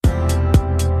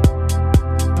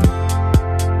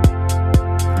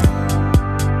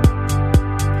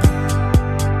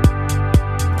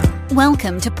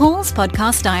Welcome to Paul's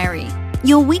Podcast Diary,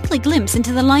 your weekly glimpse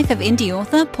into the life of indie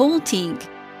author Paul Teague.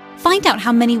 Find out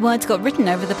how many words got written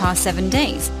over the past 7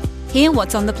 days, hear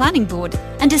what's on the planning board,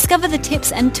 and discover the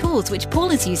tips and tools which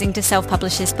Paul is using to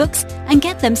self-publish his books and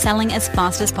get them selling as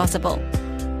fast as possible.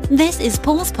 This is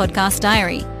Paul's Podcast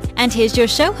Diary, and here's your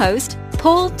show host,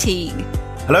 Paul Teague.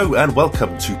 Hello and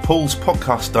welcome to Paul's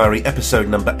Podcast Diary, episode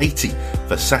number 80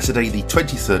 for Saturday the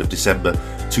 23rd of December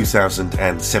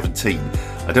 2017.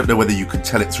 I don't know whether you can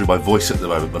tell it through my voice at the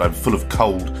moment, but I'm full of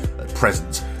cold at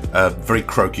present, very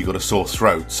croaky, got a sore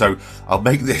throat, so I'll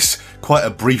make this quite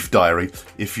a brief diary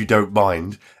if you don't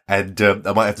mind, and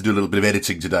I might have to do a little bit of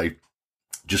editing today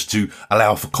just to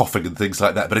allow for coughing and things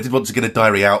like that. But I did want to get a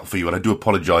diary out for you, and I do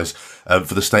apologise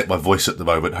for the state of my voice at the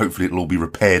moment. Hopefully it'll all be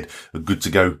repaired and good to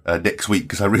go next week,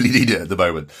 because I really need it at the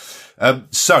moment.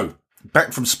 So,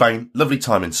 back from Spain. Lovely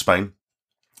time in Spain.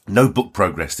 No book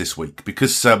progress this week,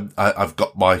 because I've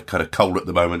got my kind of cold at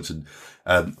the moment, and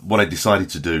what I decided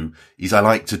to do is I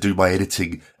like to do my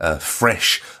editing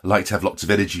fresh. I like to have lots of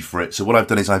energy for it. So what I've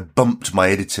done is I bumped my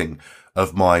editing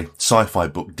of my sci-fi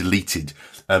book, Deleted,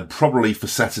 probably for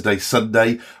Saturday,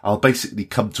 Sunday. I'll basically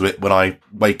come to it when I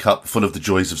wake up full of the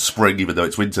joys of spring, even though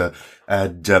it's winter,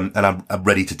 and I'm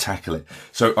ready to tackle it.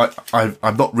 So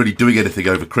I'm not really doing anything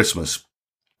over Christmas.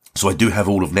 So I do have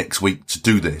all of next week to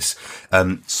do this.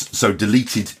 So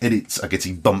Deleted edits are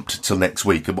getting bumped till next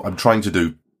week. And what I'm trying to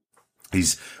do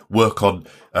is work on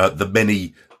the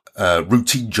many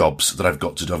routine jobs that I've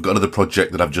got to do. I've got another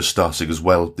project that I'm just starting as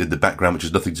well in the background, which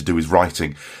has nothing to do with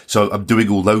writing. So I'm doing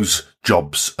all those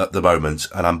jobs at the moment,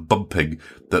 and I'm bumping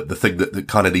the thing that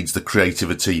kind of needs the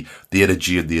creativity, the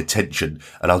energy and the attention.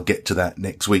 And I'll get to that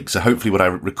next week. So hopefully when I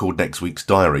record next week's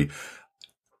diary,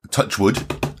 touch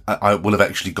wood, I will have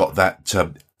actually got that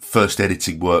first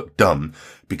editing work done,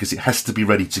 because it has to be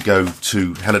ready to go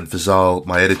to Helen Fazal,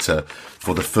 my editor,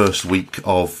 for the first week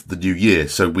of the new year.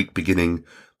 So week beginning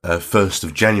 1st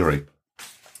of January.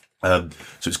 So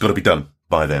it's got to be done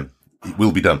by then. It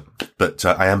will be done, but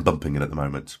I am bumping it at the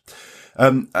moment.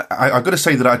 I've got to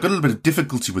say that I've got a little bit of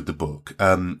difficulty with the book.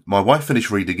 My wife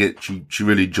finished reading it. She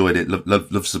really enjoyed it,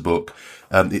 loves the book.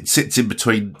 It sits in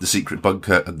between The Secret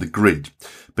Bunker and The Grid.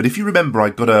 But if you remember, I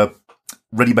got a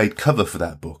ready-made cover for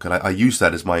that book, and I used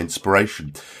that as my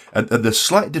inspiration. And the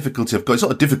slight difficulty I've got, it's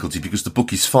not a difficulty because the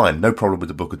book is fine, no problem with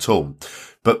the book at all.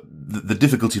 But the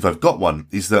difficulty, if I've got one,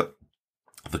 is that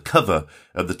the cover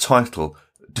and the title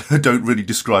don't really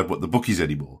describe what the book is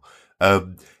anymore.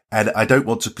 And I don't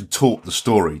want to contort the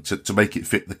story to make it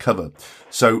fit the cover.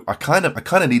 So I kind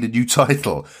of need a new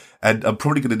title, and I'm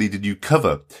probably going to need a new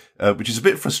cover, which is a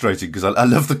bit frustrating because I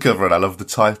love the cover and I love the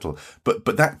title, but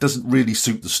that doesn't really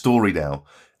suit the story now.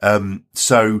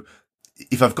 So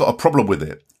if I've got a problem with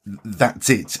it, that's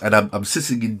it. And I'm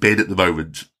sitting in bed at the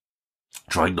moment,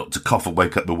 trying not to cough and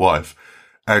wake up my wife,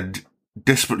 and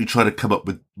desperately trying to come up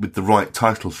with the right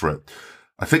title for it.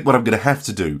 I think what I'm going to have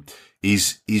to do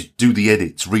is do the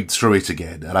edits, read through it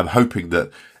again, and I'm hoping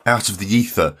that out of the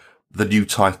ether, the new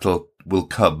title will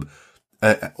come,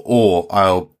 or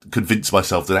I'll convince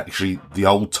myself that actually the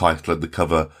old title and the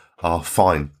cover are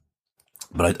fine.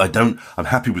 But I'm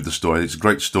happy with the story. It's a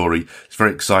great story. It's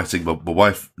very exciting. My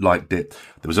wife liked it.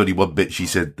 There was only one bit she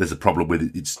said there's a problem with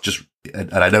it. It's just,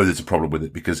 and I know there's a problem with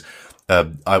it because,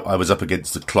 I was up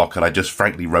against the clock and I just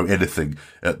frankly wrote anything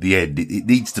at the end. It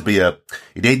needs to be it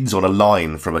ends on a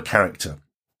line from a character.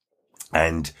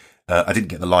 And, I didn't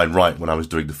get the line right when I was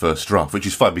doing the first draft, which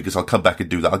is fine because I'll come back and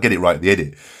do that. I'll get it right at the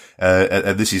edit.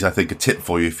 And this is, I think, a tip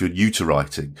for you if you're new to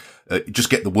writing. Just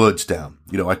get the words down.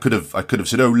 You know, I could have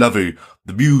said, "Oh, lovey,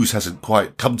 the muse hasn't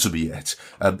quite come to me yet.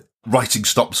 Writing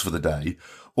stops for the day."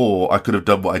 Or I could have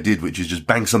done what I did, which is just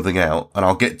bang something out and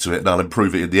I'll get to it and I'll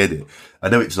improve it in the edit. I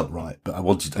know it's not right, but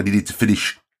I needed to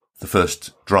finish the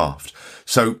first draft.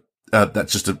 So,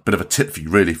 that's just a bit of a tip for you,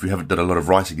 really, if you haven't done a lot of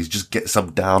writing, is just get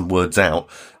some down words out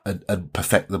and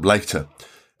perfect them later.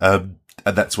 And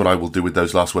that's what I will do with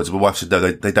those last words. My wife said, no,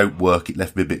 they don't work. It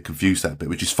left me a bit confused, that bit,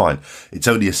 which is fine. It's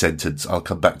only a sentence. I'll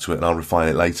come back to it and I'll refine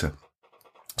it later.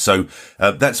 So,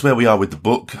 that's where we are with the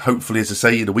book. Hopefully, as I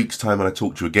say, in a week's time when I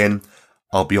talk to you again,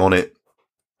 I'll be on it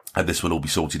and this will all be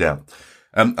sorted out.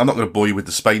 I'm not going to bore you with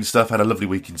the Spain stuff. I had a lovely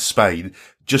week in Spain.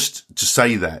 Just to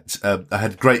say that, I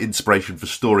had great inspiration for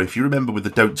story. If you remember with the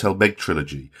Don't Tell Meg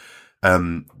trilogy,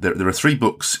 there are 3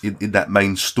 books in that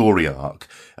main story arc,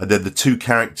 and then the two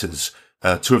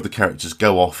of the characters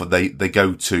go off and they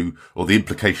go to, or the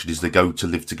implication is they go to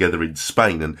live together in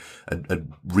Spain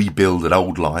and rebuild an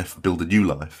old life, build a new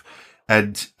life.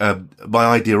 And my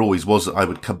idea always was that I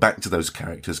would come back to those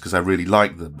characters because I really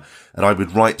liked them, and I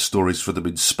would write stories for them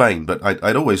in Spain. But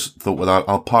I'd always thought, well,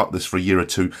 I'll park this for a year or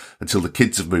two until the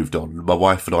kids have moved on, and my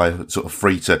wife and I are sort of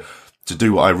free to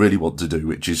do what I really want to do,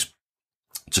 which is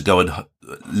to go and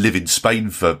live in Spain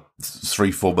for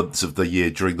 3-4 months of the year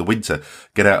during the winter,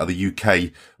 get out of the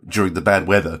UK during the bad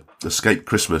weather, escape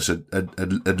Christmas,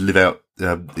 and live out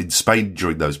in Spain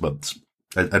during those months,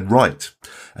 and write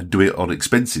and do it on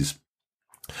expenses.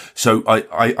 So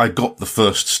I got the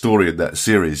first story in that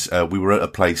series. We were at a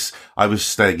place, I was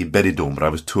staying in Benidorm, but I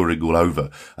was touring all over,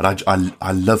 and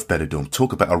I love Benidorm.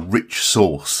 Talk about a rich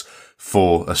source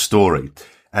for a story.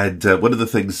 And one of the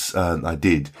things I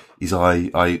did is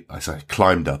I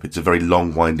climbed up. It's a very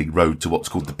long, winding road to what's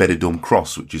called the Benidorm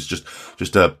Cross, which is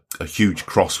just a huge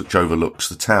cross which overlooks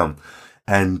the town.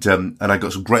 And I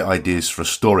got some great ideas for a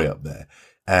story up there.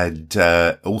 And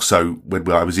also when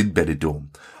I was in Benidorm,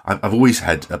 I've always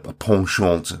had a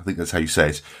penchant, I think that's how you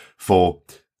say it, for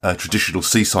traditional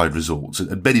seaside resorts.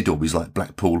 And Benidorm is like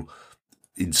Blackpool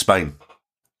in Spain.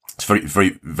 It's very,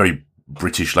 very, very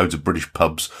British, loads of British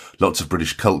pubs, lots of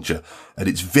British culture, and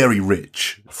it's very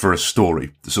rich for a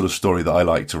story, the sort of story that I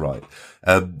like to write.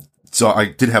 So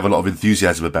I did have a lot of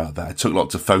enthusiasm about that. I took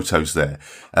lots of photos there.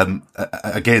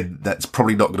 Again, that's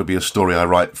probably not going to be a story I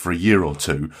write for a year or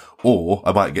two, or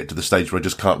I might get to the stage where I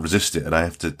just can't resist it and I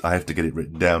have to get it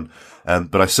written down.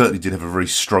 But I certainly did have a very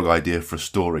strong idea for a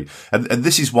story. And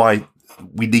this is why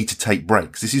we need to take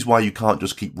breaks. This is why you can't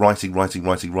just keep writing.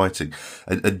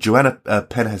 And Joanna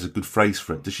Penn has a good phrase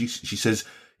for it. She says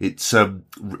it's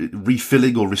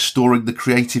refilling or restoring the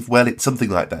creative well. It's something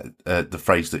like that, the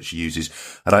phrase that she uses.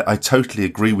 And I totally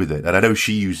agree with it. And I know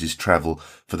she uses travel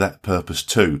for that purpose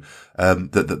too.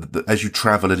 That as you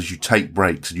travel and as you take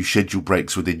breaks and you schedule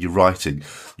breaks within your writing,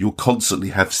 you'll constantly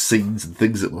have scenes and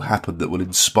things that will happen that will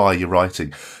inspire your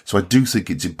writing. So I do think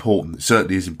it's important. It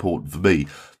certainly is important for me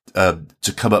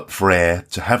to come up for air,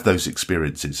 to have those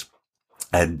experiences,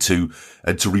 and to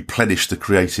replenish the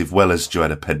creative well, as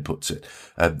Joanna Penn puts it.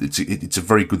 It's a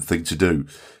very good thing to do.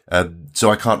 So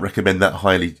I can't recommend that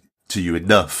highly to you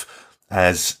enough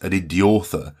as an indie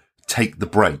author. Take the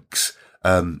breaks.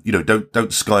 Don't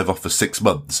skive off for 6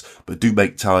 months, but do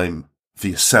make time for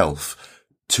yourself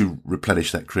to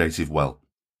replenish that creative well.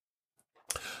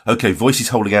 Okay, voice is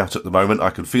holding out at the moment. I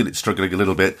can feel it struggling a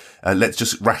little bit. Let's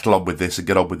just rattle on with this and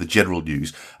get on with the general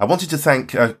news. I wanted to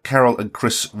thank Carol and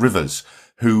Chris Rivers,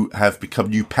 who have become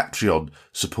new Patreon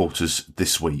supporters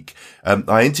this week.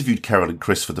 I interviewed Carol and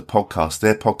Chris for the podcast.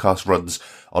 Their podcast runs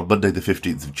on Monday the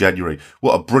 15th of January.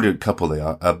 What a brilliant couple they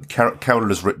are. Carol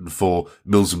has written for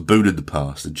Mills and Boon in the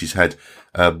past, and she's had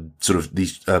sort of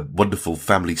these wonderful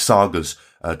family sagas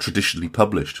traditionally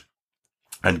published.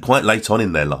 And quite late on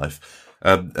in their life,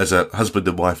 as a husband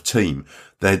and wife team,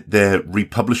 they're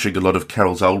republishing a lot of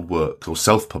Carol's old work, or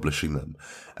self-publishing them,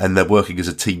 and they're working as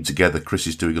a team together. Chris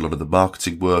is doing a lot of the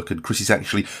marketing work, and Chris is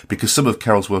actually, because some of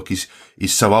Carol's work is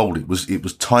so old, it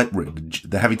was typewritten.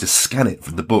 They're having to scan it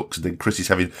from the books, and then Chris is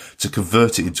having to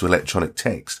convert it into electronic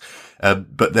text.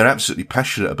 But they're absolutely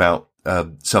passionate about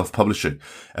self-publishing,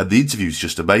 and the interview is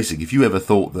just amazing. If you ever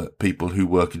thought that people who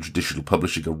work in traditional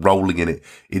publishing are rolling in it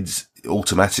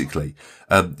automatically,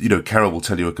 Carol will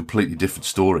tell you a completely different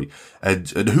story. And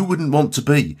who wouldn't want to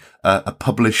be a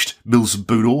published Mills and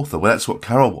Boon author? Well, that's what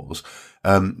Carol was.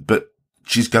 But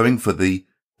she's going for the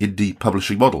indie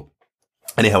publishing model.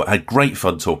 Anyhow, I had great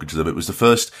fun talking to them. It was the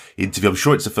first interview. I'm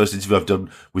sure it's the first interview I've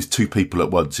done with two people at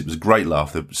once. It was a great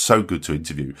laugh. They were so good to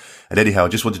interview. And anyhow, I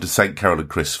just wanted to thank Carol and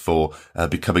Chris for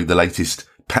becoming the latest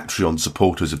Patreon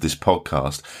supporters of this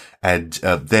podcast. And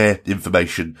their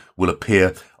information will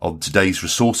appear on today's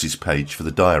resources page for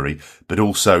the diary. But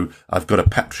also, I've got a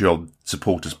Patreon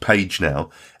supporters page now,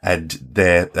 and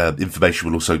their information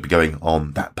will also be going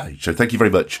on that page. So thank you very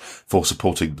much for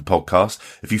supporting the podcast.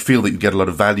 If you feel that you get a lot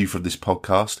of value from this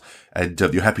podcast, and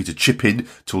you're happy to chip in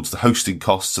towards the hosting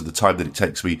costs and the time that it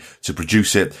takes me to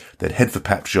produce it, then head for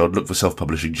Patreon, look for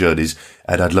Self-Publishing Journeys,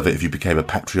 and I'd love it if you became a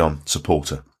Patreon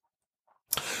supporter.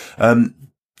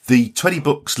 The 20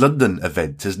 Books London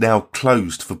event has now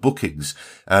closed for bookings.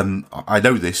 I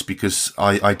know this because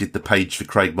I did the page for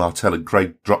Craig Martell, and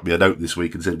Craig dropped me a note this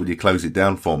week and said, will you close it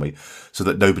down for me so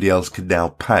that nobody else can now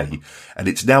pay? And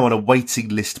it's now on a waiting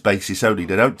list basis only.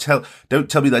 Now don't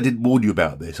tell me that I didn't warn you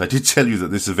about this. I did tell you that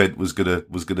this event was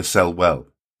gonna sell well.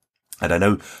 And I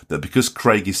know that because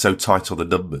Craig is so tight on the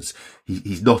numbers,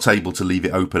 he's not able to leave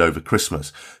it open over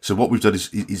Christmas. So what we've done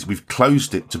is we've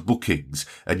closed it to bookings,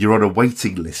 and you're on a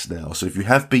waiting list now. So if you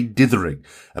have been dithering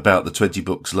about the 20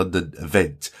 Books London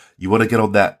event, you want to get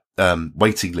on that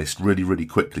waiting list really, really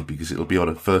quickly, because it'll be on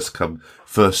a first come,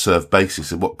 first served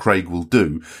basis. And what Craig will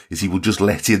do is he will just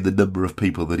let in the number of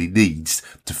people that he needs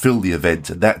to fill the event,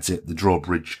 and that's it. The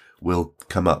drawbridge will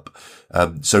come up.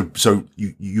 So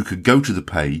you can go to the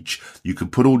page, you can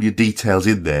put all your details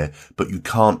in there, but you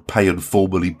can't pay and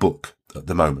formally book at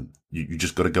the moment. You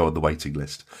just got to go on the waiting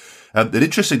list. And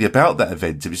interestingly about that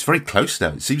event, it's very close now.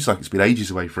 It seems like it's been ages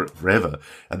away forever.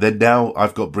 And then now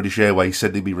I've got British Airways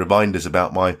sending me reminders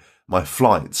about my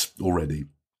flights already.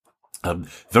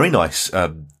 Very nice.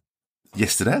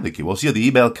 Yesterday, I think it was. Yeah, the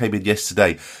email came in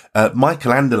yesterday.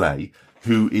 Michael Anderle,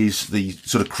 who is the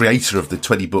sort of creator of the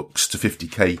 20 books to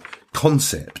 50k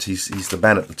concept. He's the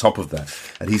man at the top of that.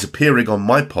 And he's appearing on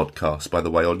my podcast, by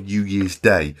the way, on New Year's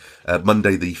Day,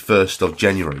 Monday, the 1st of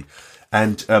January.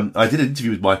 And, I did an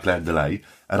interview with Michael Anderle,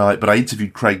 but I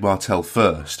interviewed Craig Martell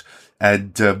first.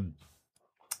 And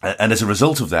as a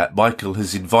result of that, Michael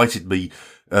has invited me,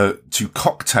 to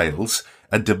cocktails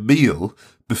and a meal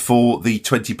before the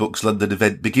 20 Books London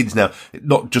event begins. Now,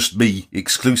 not just me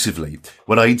exclusively.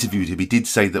 When I interviewed him, he did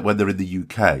say that when they're in the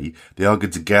UK, they are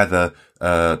going to gather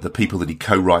the people that he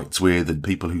co-writes with and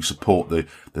people who support the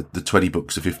 20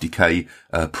 Books to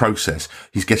 50k process.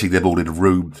 He's getting them all in a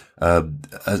room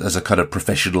as a kind of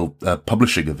professional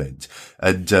publishing event.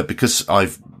 And because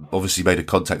I've obviously made a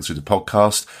contact through the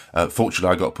podcast,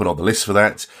 fortunately I got put on the list for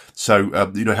that. So,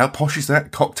 how posh is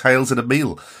that? Cocktails and a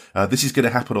meal. This is going to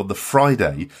happen on the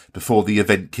Friday before the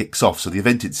event kicks off. So the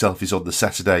event itself is on the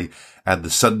Saturday and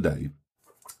the Sunday.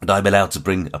 And I'm allowed to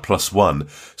bring a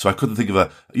 +1. So I couldn't think of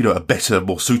a better,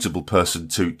 more suitable person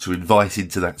to invite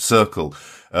into that circle,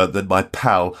 than my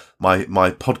pal, my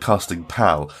podcasting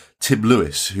pal, Tim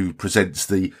Lewis, who presents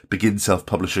the Begin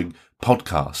Self-Publishing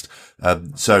podcast.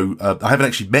 I haven't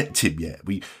actually met Tim yet.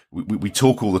 We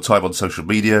talk all the time on social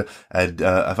media, and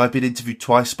have I been interviewed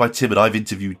twice by Tim, and I've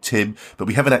interviewed Tim, but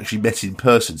we haven't actually met in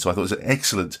person. So I thought it was an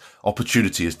excellent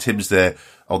opportunity, as Tim's there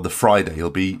on the Friday. He'll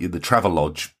be in the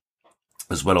Travelodge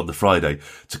as well on the Friday,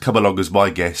 to come along as my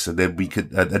guest, and then we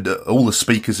could, and all the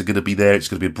speakers are going to be there. It's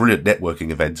going to be a brilliant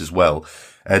networking event as well.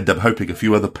 And I'm hoping a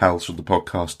few other pals from the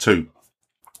podcast too,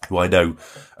 who I know,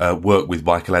 work with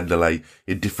Michael Anderle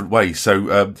in different ways. So,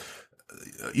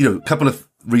 a couple of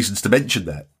reasons to mention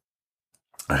that.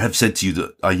 I have said to you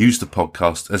that I use the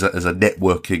podcast as a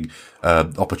networking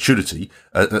opportunity,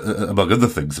 among other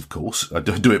things, of course. I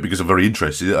don't do it because I'm very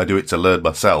interested. I do it to learn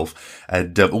myself,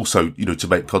 and also, to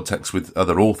make contacts with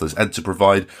other authors and to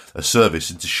provide a service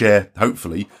and to share,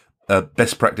 hopefully,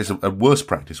 best practice and worst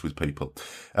practice with people.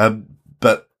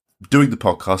 But doing the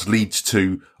podcast leads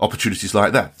to opportunities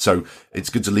like that. So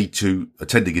it's going to lead to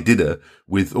attending a dinner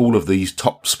with all of these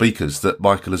top speakers that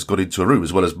Michael has got into a room,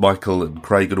 as well as Michael and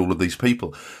Craig and all of these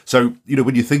people. So,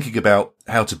 when you're thinking about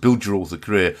how to build your author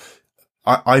career,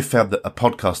 I found that a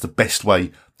podcast the best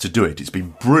way to do it. It's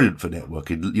been brilliant for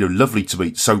networking, lovely to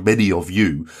meet so many of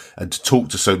you and to talk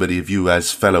to so many of you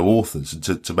as fellow authors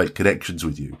and to make connections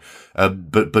with you.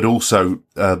 But also,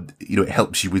 it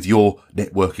helps you with your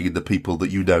networking and the people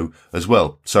that you know as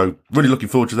well. So really looking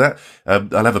forward to that.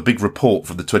 I'll have a big report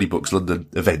from the 20 Books London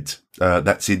event.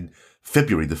 That's in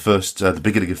February, the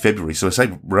beginning of February. So I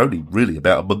say we're only really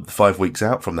about a month, 5 weeks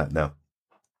out from that now.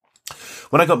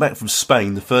 When I got back from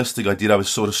Spain, the first thing I did, I was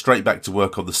sort of straight back to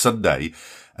work on the Sunday,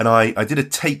 and I did a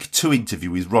Take 2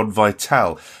 interview with Ron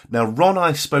Vital. Now, Ron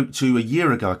I spoke to a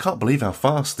year ago. I can't believe how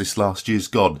fast this last year's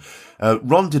gone.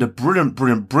 Ron did a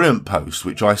brilliant post,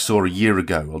 which I saw a year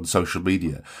ago on social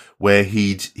media, where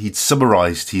he'd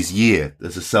summarised his year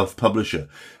as a self-publisher.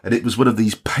 And it was one of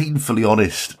these painfully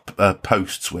honest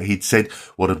posts where he'd said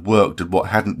what had worked and what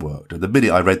hadn't worked. And the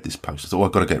minute I read this post, I thought,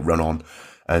 I've got to get Ron on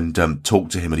and talk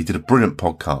to him. And he did a brilliant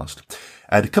podcast.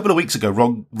 And a couple of weeks ago,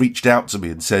 Ron reached out to me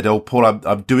and said, "Oh, Paul,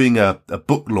 I'm doing a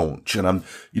book launch, and I'm,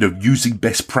 using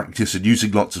best practice and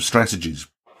using lots of strategies.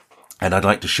 And I'd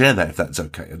like to share that if that's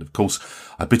okay." And of course,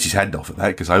 I bit his hand off at that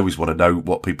because I always want to know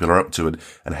what people are up to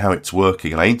and how it's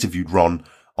working. And I interviewed Ron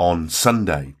on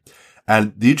Sunday.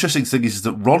 And the interesting thing is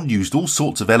that Ron used all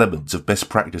sorts of elements of best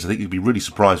practice. I think you'd be really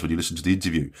surprised when you listen to the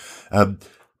interview.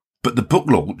 But the book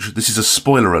launch, this is a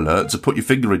spoiler alert, so put your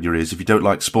finger in your ears if you don't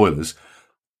like spoilers.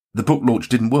 The book launch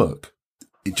didn't work.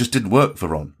 It just didn't work for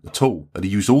Ron at all. And he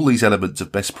used all these elements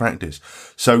of best practice.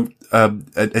 So, and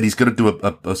he's going to do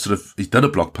a sort of, he's done a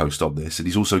blog post on this, and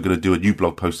he's also going to do a new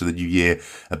blog post in the new year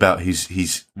about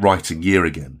his writing year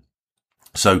again.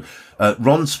 So,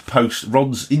 Ron's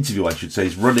interview, I should say,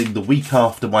 is running the week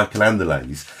after Michael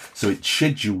Anderle's. So it's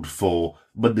scheduled for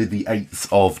Monday the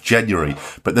 8th of January.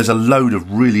 But there's a load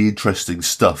of really interesting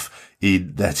stuff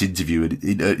in that interview,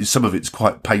 and some of it's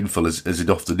quite painful, as it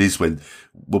often is when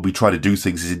we try to do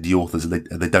things as indie authors and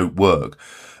they don't work.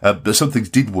 But some things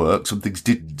did work, some things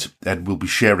didn't, and we'll be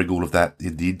sharing all of that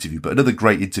in the interview. But another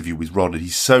great interview with Ron, and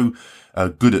he's so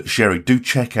good at sharing. Do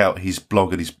check out his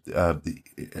blog and his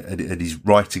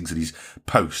writings and his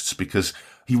posts, because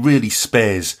he really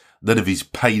spares none of his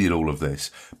pain in all of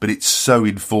this. But it's so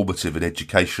informative and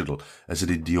educational as an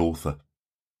indie author.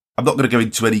 I'm not going to go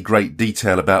into any great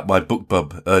detail about my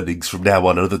BookBub earnings from now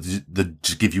on, other than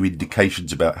to give you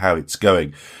indications about how it's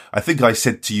going. I think I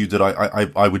said to you that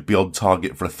I would be on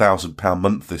target for £1,000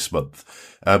 month this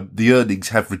month. The earnings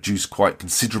have reduced quite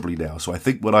considerably now. So I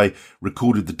think when I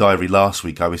recorded the diary last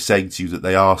week, I was saying to you that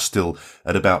they are still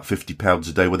at about £50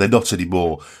 a day. Well, they're not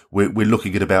anymore. We're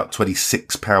looking at about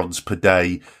 £26 per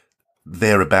day,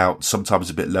 thereabout, sometimes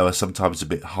a bit lower, sometimes a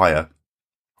bit higher.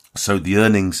 So the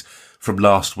earnings from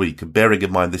last week, and bearing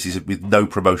in mind this is with no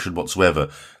promotion whatsoever,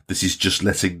 this is just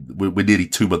we're nearly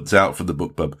 2 months out from the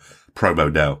BookBub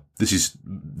promo now. This is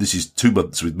 2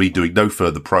 months with me doing no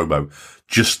further promo,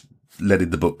 just letting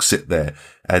the book sit there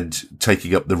and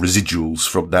taking up the residuals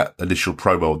from that initial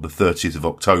promo on the 30th of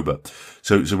October.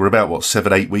 So we're about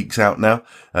 7-8 weeks out now.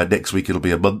 Next week it'll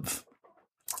be a month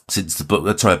since the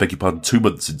book. Sorry, I beg your pardon, 2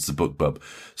 months since the BookBub.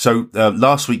 So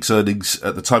last week's earnings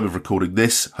at the time of recording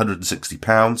this,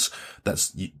 £160.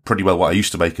 That's pretty well what I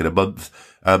used to make in a month.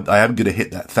 I am going to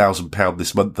hit that £1,000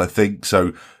 this month, I think.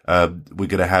 So we're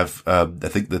going to have, I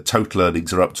think the total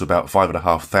earnings are up to about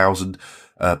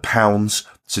 £5,500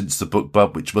 since the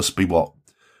BookBub, which must be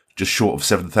just short of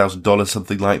 $7,000,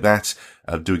 something like that.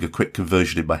 I'm doing a quick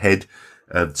conversion in my head.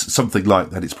 Something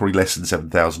like that. It's probably less than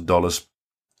 $7,000.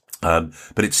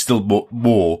 But it's still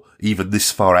more even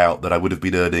this far out than I would have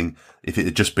been earning if it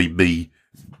had just been me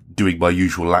doing my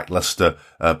usual lackluster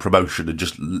promotion and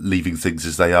just leaving things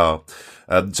as they are.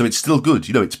 So it's still good.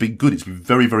 It's been good. It's been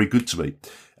very, very good to me.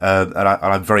 And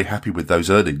I'm very happy with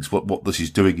those earnings. What this is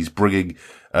doing is bringing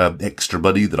extra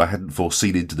money that I hadn't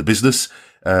foreseen into the business.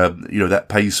 That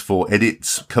pays for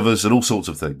edits, covers, and all sorts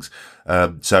of things.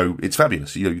 So it's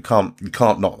fabulous. You can't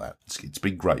knock that. It's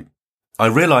been great. I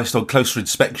realised on closer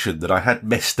inspection that I had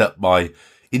messed up my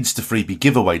Insta-Freebie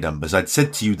giveaway numbers. I'd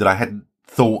said to you that I hadn't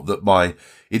thought that my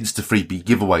Insta-Freebie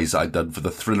giveaways that I'd done for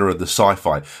the thriller and the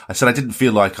sci-fi, I said I didn't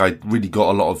feel like I'd really got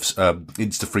a lot of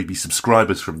Insta-Freebie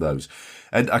subscribers from those.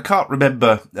 And I can't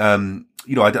remember, I'm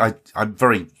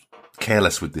very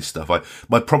careless with this stuff.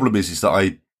 My problem is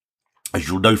that as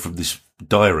you'll know from this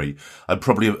diary, I'm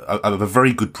a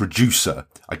very good producer.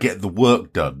 I get the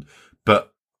work done, but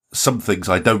some things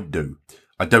I don't do.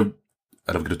 And I'm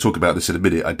going to talk about this in a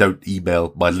minute, I don't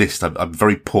email my list. I'm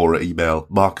very poor at email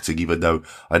marketing, even though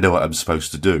I know what I'm supposed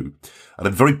to do. And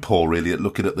I'm very poor really at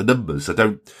looking at the numbers. I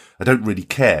don't really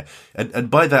care.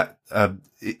 And by that,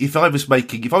 if I was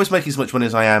making as much money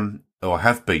as I am, or I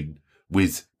have been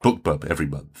with BookBub every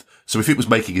month, so if it was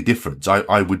making a difference,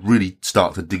 I would really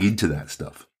start to dig into that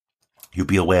stuff. You'll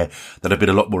be aware that I've been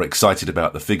a lot more excited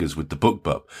about the figures with the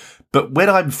BookBub. But when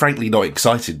I'm frankly not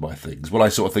excited by things, when I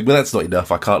sort of think, well, that's not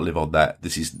enough, I can't live on that,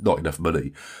 this is not enough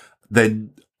money,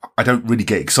 then I don't really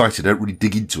get excited, I don't really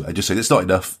dig into it. I just say, that's not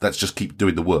enough, let's just keep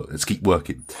doing the work, let's keep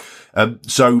working.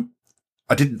 So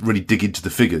I didn't really dig into the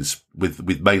figures with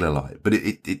MailerLite, but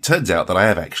it turns out that I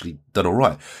have actually done all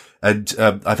right. And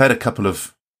I've had a couple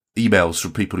of emails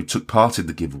from people who took part in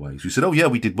the giveaways who said, oh yeah,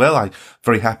 we did well. I'm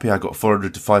very happy. I got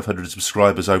 400 to 500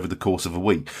 subscribers over the course of a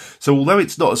week. So although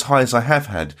it's not as high as I have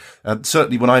had,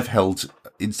 certainly when I've held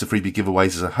Insta-Freebie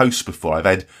giveaways as a host before, I've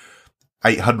had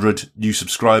 800 new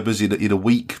subscribers in a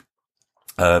week,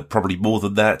 probably more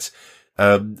than that.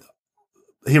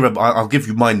 Here, I'll give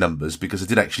you my numbers because I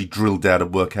did actually drill down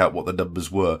and work out what the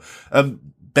numbers were.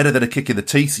 Better than a kick in the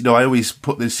teeth. I always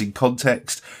put this in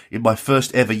context. In my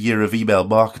first ever year of email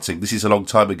marketing, this is a long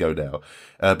time ago now,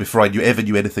 before I ever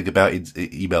knew anything about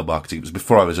email marketing. It was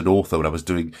before I was an author when I was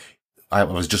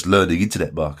just learning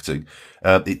internet marketing.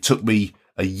 It took me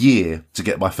a year to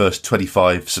get my first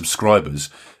 25 subscribers,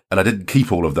 and I didn't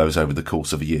keep all of those over the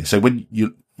course of a year. So when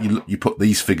you put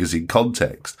these figures in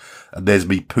context, and there's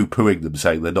me poo-pooing them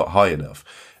saying they're not high enough,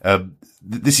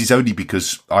 this is only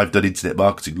because I've done internet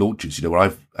marketing launches, where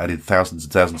I've added thousands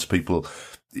and thousands of people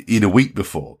in a week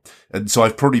before. And so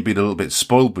I've probably been a little bit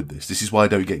spoiled with this. This is why I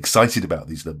don't get excited about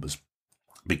these numbers.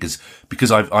 because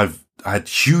I've had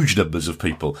huge numbers of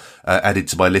people added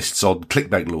to my lists on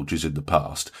ClickBank launches in the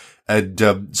past.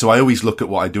 And so I always look at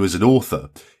what I do as an author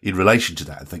in relation to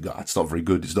that and think, it's not very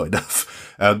good, it's not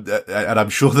enough. And I'm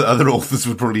sure that other authors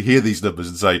would probably hear these numbers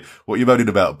and say, what are you moaning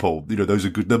about, Paul? Those are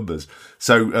good numbers.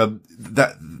 So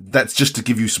that's just to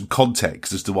give you some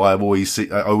context as to why I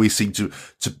always seem to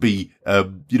be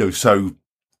so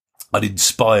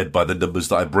uninspired by the numbers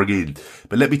that I bring in.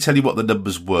 But let me tell you what the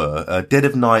numbers were. Dead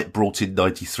of Night brought in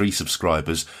 93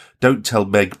 subscribers. Don't Tell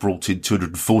Meg brought in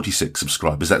 246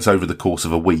 subscribers. That's over the course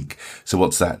of a week. So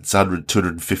what's that? It's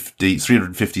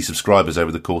 350 subscribers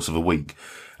over the course of a week.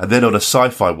 And then on a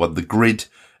sci-fi one, The Grid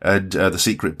and The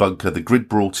Secret Bunker, The Grid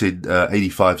brought in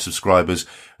 85 subscribers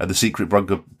and The Secret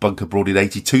Bunker brought in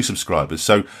 82 subscribers.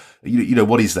 So,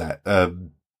 what is that?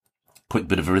 Quick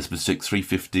bit of arithmetic,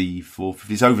 350,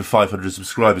 450, it's over 500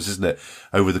 subscribers, isn't it,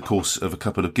 over the course of a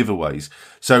couple of giveaways.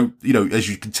 So, as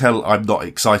you can tell, I'm not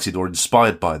excited or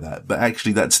inspired by that, but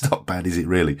actually that's not bad, is it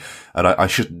really? And I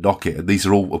shouldn't knock it. And these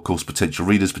are all, of course, potential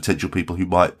readers, potential people who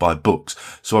might buy books.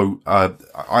 So,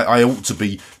 I ought to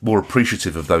be more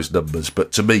appreciative of those numbers,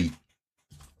 but to me,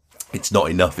 it's not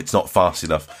enough. It's not fast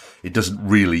enough. It doesn't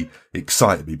really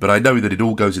excite me, but I know that it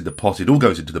all goes in the pot. It all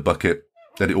goes into the bucket,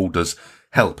 and it all does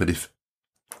help. And if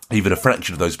even a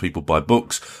fraction of those people buy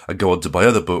books and go on to buy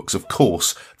other books, of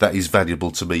course, that is valuable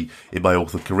to me in my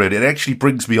author career. And it actually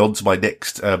brings me on to my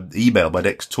next email, my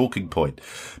next talking point,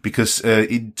 because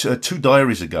in 2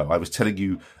 diaries ago, I was telling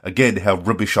you again how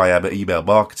rubbish I am at email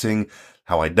marketing,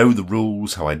 how I know the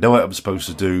rules, how I know what I'm supposed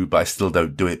to do, but I still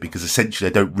don't do it because essentially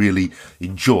I don't really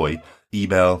enjoy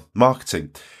email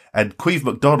marketing. And Queeve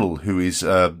McDonnell, who is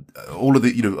all of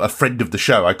the, a friend of the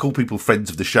show. I call people friends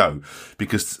of the show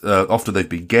because often they've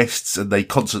been guests and they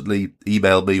constantly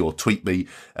email me or tweet me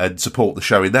and support the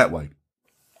show in that way.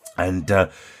 And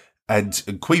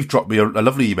Queeve dropped me a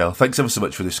lovely email. Thanks ever so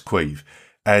much for this, Queeve.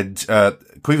 And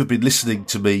Queeve had been listening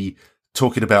to me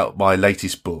talking about my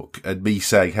latest book and me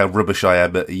saying how rubbish I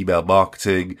am at email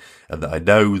marketing and that I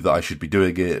know that I should be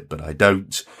doing it, but I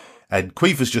don't. And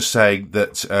Queeve was just saying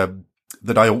that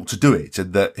that I ought to do it,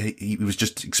 and that he was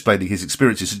just explaining his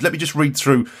experiences. Let me just read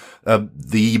through the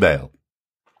email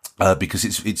because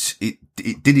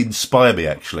it did inspire me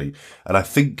actually, and I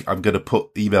think I'm going to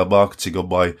put email marketing on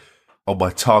my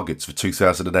targets for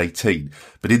 2018,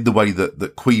 but in the way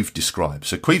that Queeve describes.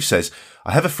 So Queeve says,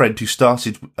 I have a friend who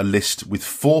started a list with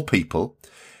 4 people,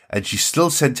 and she still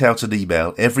sent out an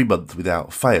email every month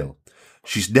without fail.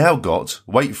 She's now got,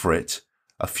 wait for it,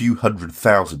 a few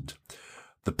 100,000.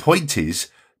 The point is,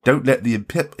 don't let the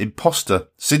imposter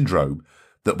syndrome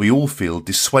that we all feel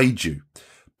dissuade you.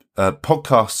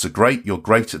 Podcasts are great. You're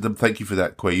great at them. Thank you for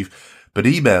that, Queeve. But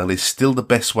email is still the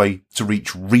best way to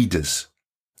reach readers.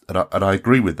 And I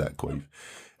agree with that, Queeve.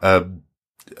 The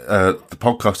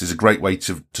podcast is a great way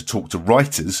to talk to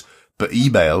writers, but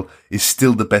email is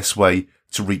still the best way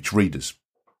to reach readers.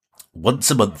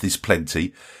 Once a month is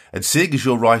plenty. And seeing as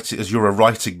you're a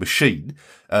writing machine,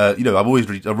 I'm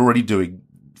already doing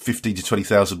 15 to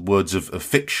 20,000 words of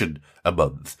fiction a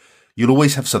month. You'll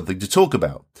always have something to talk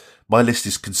about. My list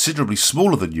is considerably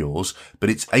smaller than yours, but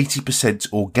it's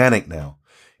 80% organic now.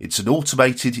 It's an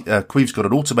automated, Queeve's got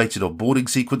an automated onboarding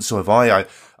sequence. So if I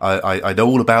know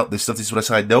all about this stuff, this is what I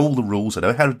say. I know all the rules. I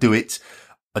know how to do it.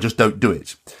 I just don't do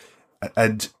it.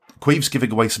 And Queeve's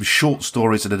giving away some short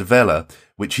stories and a novella,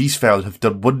 which he's found have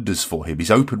done wonders for him.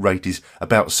 His open rate is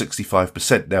about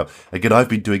 65%. Now, again, I've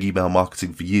been doing email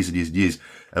marketing for years and years and years.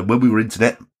 And when we were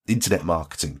internet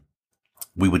marketing,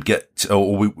 we would get, a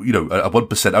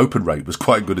 1% open rate was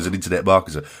quite good as an internet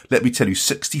marketer. Let me tell you,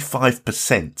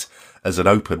 65% as an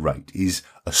open rate is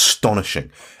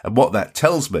astonishing. And what that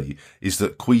tells me is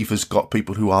that Queeve has got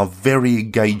people who are very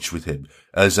engaged with him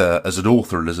as an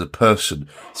author and as a person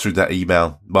through that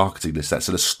email marketing list. That's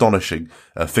an astonishing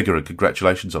figure, and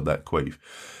congratulations on that, Queeve.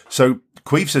 So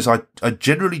Queeve says, I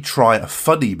generally try a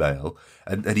fun email,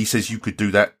 and he says you could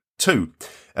do that too.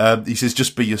 He says,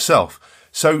 just be yourself.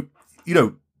 So,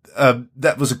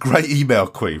 that was a great email,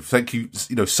 Queeve. Thank you,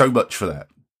 so much for that.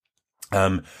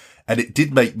 And it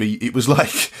did make me, it was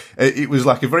like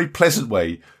a very pleasant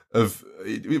way of,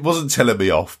 it wasn't telling me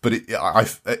off, but I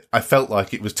felt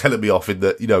like it was telling me off in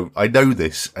that, I know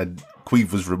this, and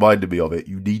Queeve was reminding me of it.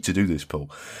 You need to do this,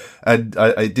 Paul. And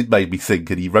it did make me think,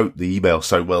 and he wrote the email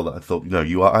so well that I thought, I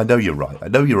know you're right. I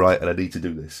know you're right, and I need to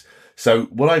do this. So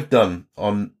what I've done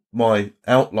on my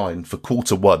outline for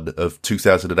Q1 of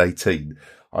 2018,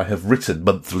 I have written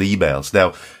monthly emails.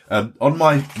 Now, on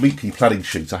my weekly planning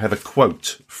sheet, I have a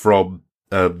quote from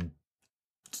Robin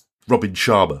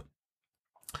Sharma.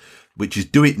 which is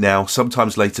do it now,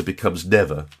 sometimes later becomes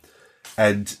never.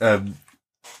 And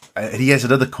he has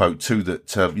another quote too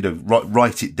that,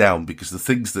 write it down because the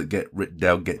things that get written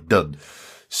down get done.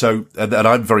 So, and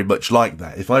I'm very much like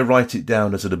that. If I write it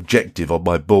down as an objective on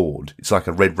my board, it's like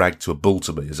a red rag to a bull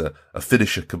to me, as a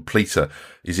finisher, completer.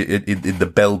 Is it in the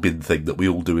bell bin thing that we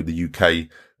all do in the UK,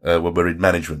 when we're in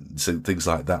management and so things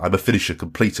like that. I'm a finisher,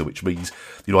 completer, which means,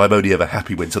 I'm only ever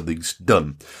happy when something's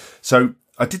done. So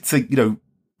I did think,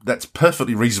 that's a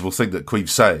perfectly reasonable thing that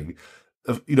Queve's saying.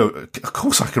 Of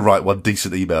course I can write one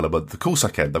decent email a month. Of course I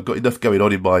can. I've got enough going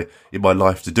on in my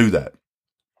life to do that.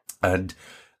 And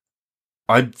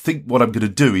I think what I'm going to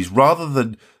do is, rather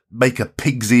than make a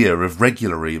pig's ear of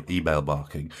regular email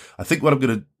marking, I think what I'm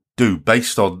going to do,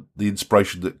 based on the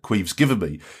inspiration that Queve's given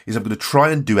me, is I'm going to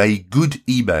try and do a good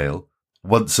email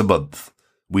once a month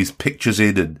with pictures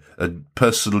in and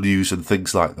personal news and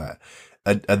things like that.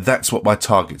 And that's what my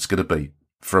target's going to be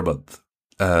for a month.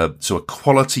 So a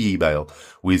quality email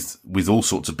with all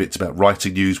sorts of bits about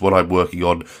writing news, what I'm working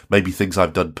on, maybe things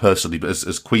I've done personally, but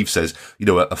as Queve says,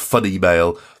 a fun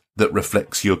email that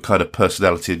reflects your kind of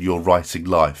personality and your writing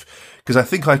life. Because I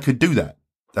think I could do that.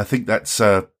 I think that's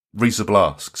a reasonable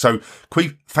ask. So,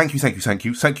 Queve, thank you.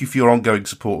 Thank you for your ongoing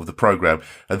support of the programme,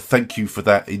 and thank you for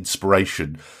that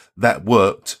inspiration. That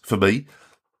worked for me.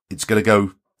 It's going to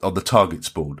go on the targets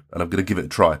board, and I'm going to give it a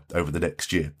try over the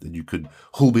next year. And you can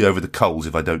haul me over the coals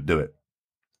if I don't do it.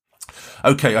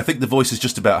 Okay, I think the voice is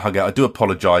just about hung out. I do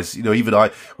apologise. Even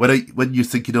when you're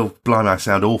thinking, oh, blimey, I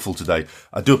sound awful today,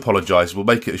 I do apologise. We'll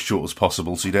make it as short as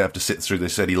possible so you don't have to sit through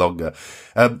this any longer.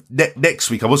 Next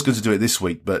week, I was going to do it this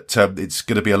week, but it's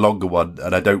going to be a longer one,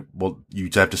 and I don't want you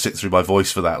to have to sit through my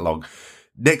voice for that long.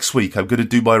 Next week, I'm going to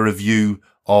do my review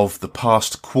of the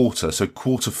past quarter, so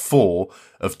quarter 4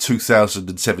 of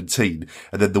 2017,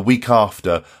 and then the week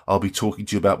after I'll be talking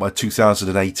to you about my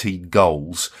 2018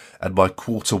 goals and my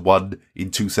quarter 1 in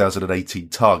 2018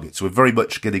 targets. We're very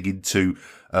much getting into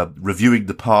reviewing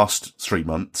the past 3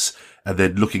 months and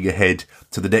then looking ahead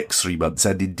to the next 3 months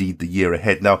and indeed the year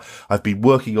ahead. Now, I've been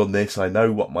working on this. I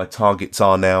know what my targets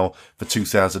are now for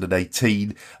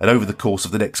 2018, and over the course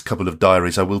of the next couple of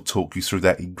diaries, I will talk you through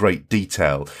that in great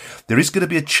detail. There is going to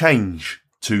be a change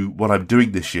to what I'm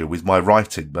doing this year with my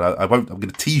writing, but I won't. I'm going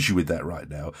to tease you with that right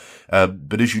now.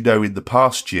 But as you know, in the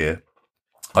past year,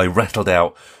 I rattled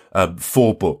out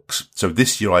 4 books. So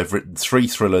this year I've written 3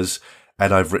 thrillers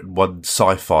and I've written 1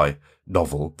 sci-fi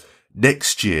novel.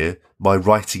 Next year, my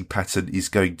writing pattern is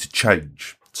going to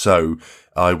change. So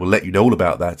I will let you know all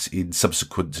about that in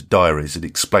subsequent diaries and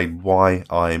explain why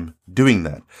I'm doing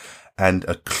that. And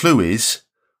a clue is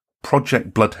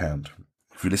Project Bloodhound.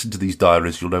 If you listen to these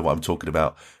diaries, you'll know what I'm talking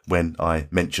about when I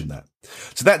mention that.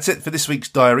 So that's it for this week's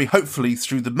diary. Hopefully,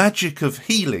 through the magic of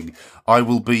healing, I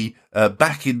will be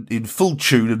back in full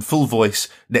tune and full voice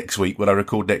next week when I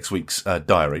record next week's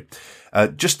diary.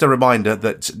 Just a reminder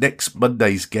that next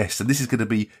Monday's guest, and this is going to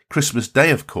be Christmas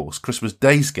Day, of course, Christmas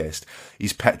Day's guest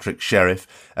is Patrick Sheriff.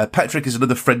 Patrick is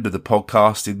another friend of the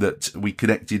podcast in that we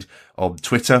connected on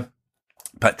Twitter.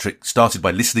 Patrick started by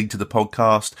listening to the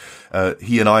podcast.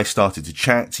 He and I started to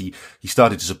chat. He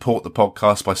started to support the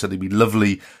podcast by sending me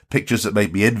lovely pictures that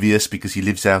made me envious because he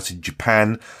lives out in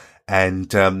Japan.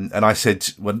 And I said,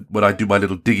 when I do my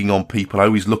little digging on people, I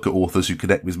always look at authors who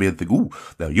connect with me and think, ooh,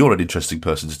 now you're an interesting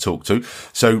person to talk to.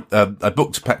 So, I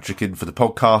booked Patrick in for the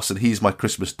podcast, and he's my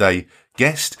Christmas Day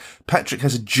guest. Patrick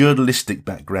has a journalistic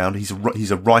background. He's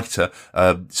a writer.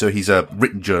 So he's a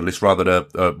written journalist rather than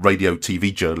a radio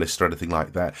TV journalist or anything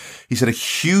like that. He's had a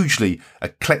hugely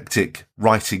eclectic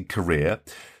writing career.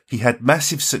 He had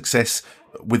massive success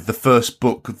with the first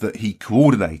book that he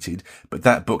coordinated, but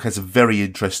that book has a very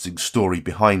interesting story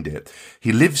behind it.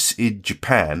 He lives in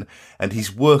Japan, and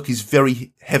his work is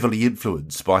very heavily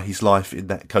influenced by his life in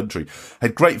that country.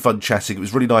 Had great fun chatting. It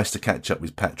was really nice to catch up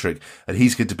with Patrick, and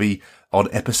he's going to be on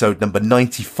episode number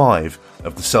 95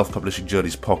 of the Self-Publishing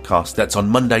Journeys podcast. That's on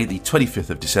Monday, the 25th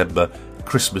of December,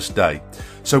 Christmas Day.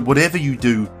 So whatever you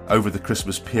do over the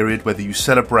Christmas period, whether you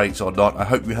celebrate or not, I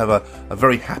hope you have a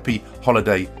very happy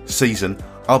holiday season.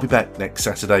 I'll be back next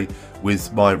Saturday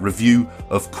with my review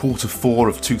of quarter 4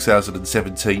 of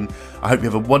 2017. I hope you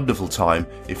have a wonderful time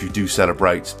if you do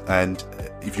celebrate, and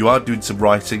if you are doing some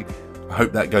writing, I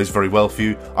hope that goes very well for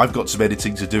you. I've got some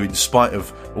editing to do in spite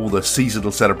of all the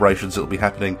seasonal celebrations that will be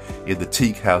happening in the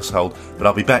Teague household, but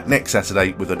I'll be back next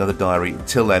Saturday with another diary.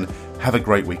 Until then, have a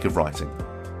great week of writing.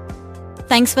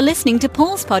 Thanks for listening to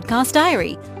Paul's Podcast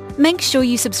Diary. Make sure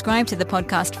you subscribe to the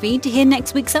podcast feed to hear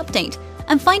next week's update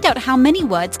and find out how many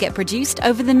words get produced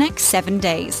over the next 7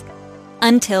 days.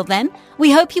 Until then,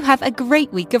 we hope you have a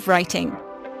great week of writing.